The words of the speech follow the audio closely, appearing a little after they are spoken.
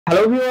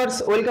Hello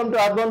viewers, welcome to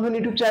our Bondhon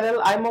YouTube channel.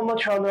 I am Mohammad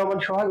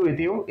Shohag with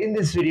you. In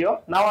this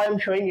video, now I am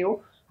showing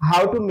you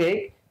how to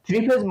make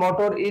three-phase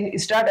motor in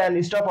start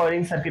and stop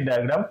wiring circuit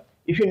diagram.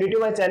 If you are new to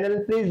my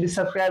channel, please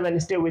subscribe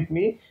and stay with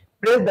me.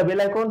 Press the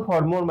bell icon for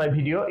more my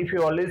video. If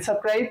you already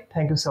subscribed,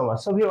 thank you so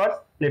much. So viewers,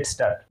 let's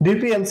start.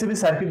 DP MCB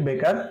circuit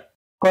breaker,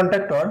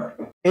 contactor,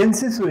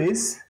 NC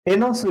switch,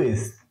 NO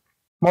switch,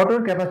 motor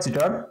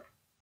capacitor,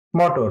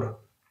 motor.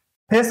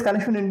 Phase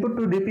connection input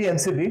to DP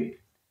MCB.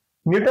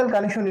 Neutral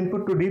connection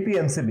input to DP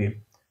MCB.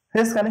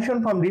 Phase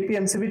connection from DP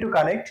MCB to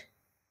connect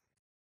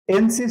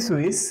NC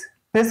switch.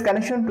 Phase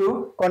connection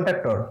to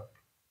contactor.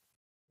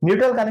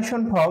 Neutral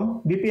connection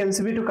from DP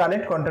MCB to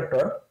connect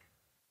contactor.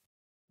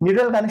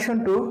 Neutral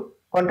connection to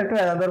contactor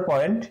another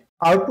point.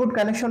 Output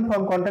connection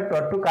from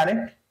contactor to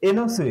connect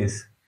NO switch.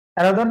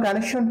 Another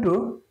connection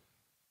to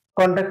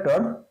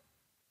contactor.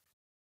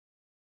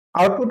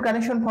 Output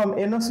connection from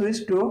NO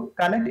switch to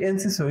connect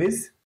NC switch.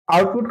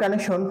 Output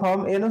connection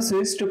from NO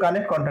switch to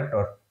connect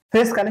contactor.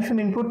 Phase connection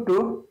input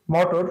to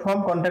motor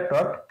from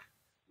contactor.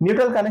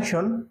 Neutral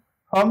connection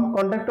from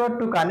contactor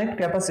to connect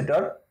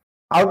capacitor.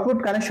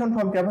 Output connection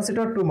from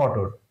capacitor to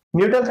motor.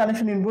 Neutral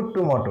connection input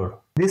to motor.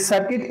 This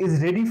circuit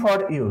is ready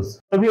for use.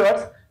 So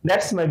viewers,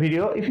 that's my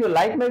video. If you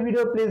like my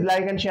video, please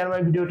like and share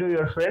my video to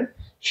your friend.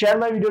 Share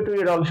my video to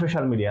your all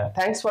social media.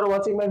 Thanks for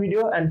watching my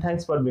video and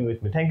thanks for being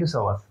with me. Thank you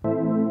so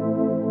much.